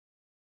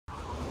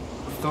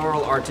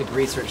Thorol Arctic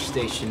Research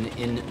Station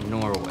in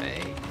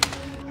Norway.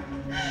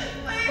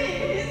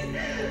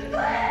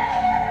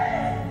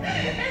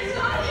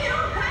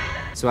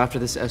 So after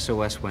this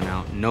SOS went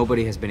out,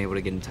 nobody has been able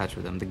to get in touch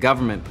with them. The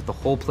government put the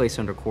whole place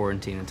under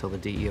quarantine until the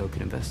DEO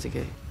could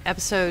investigate.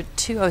 Episode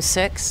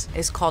 206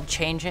 is called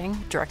Changing,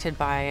 directed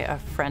by a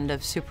friend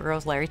of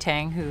Supergirl's, Larry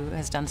Tang, who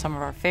has done some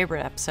of our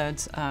favorite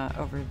episodes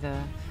over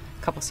the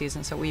couple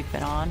seasons that we've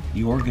been on.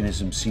 The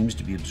organism seems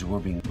to be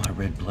absorbing my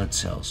red blood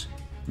cells,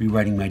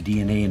 rewriting my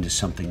DNA into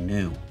something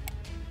new.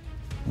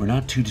 We're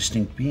not two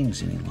distinct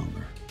beings any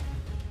longer.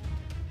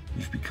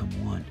 We've become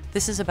one.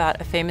 This is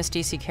about a famous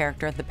DC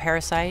character, the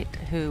Parasite,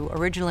 who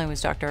originally was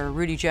Dr.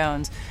 Rudy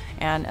Jones,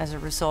 and as a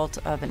result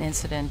of an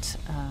incident,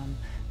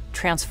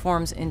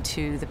 transforms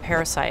into the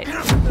Parasite.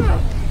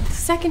 The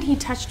second he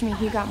touched me,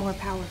 he got more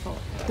powerful.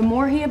 The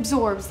more he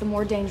absorbs, the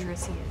more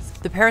dangerous he is.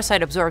 The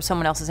Parasite absorbs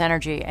someone else's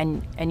energy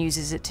and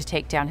uses it to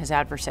take down his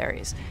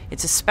adversaries.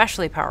 It's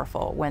especially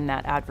powerful when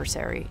that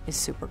adversary is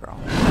Supergirl.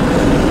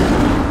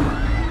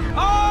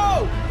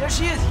 Oh! There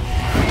she is!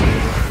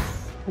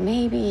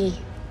 Maybe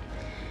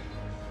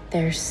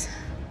there's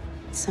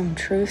some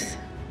truth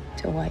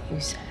to what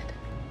you said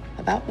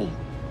about me.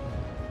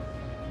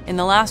 In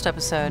the last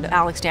episode,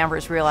 Alex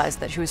Danvers realized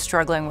that she was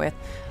struggling with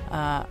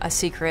a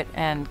secret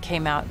and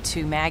came out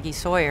to Maggie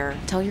Sawyer.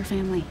 Tell your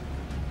family.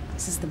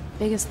 This is the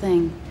biggest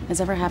thing that's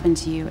ever happened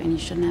to you, and you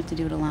shouldn't have to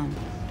do it alone.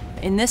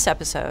 In this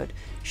episode,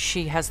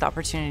 she has the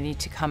opportunity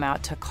to come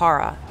out to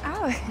Kara.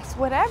 Alex,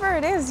 whatever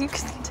it is, you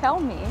can tell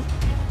me.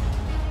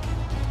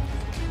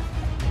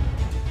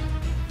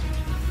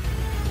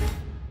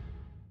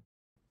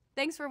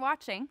 Thanks for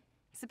watching.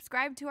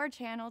 Subscribe to our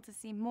channel to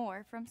see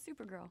more from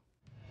Supergirl.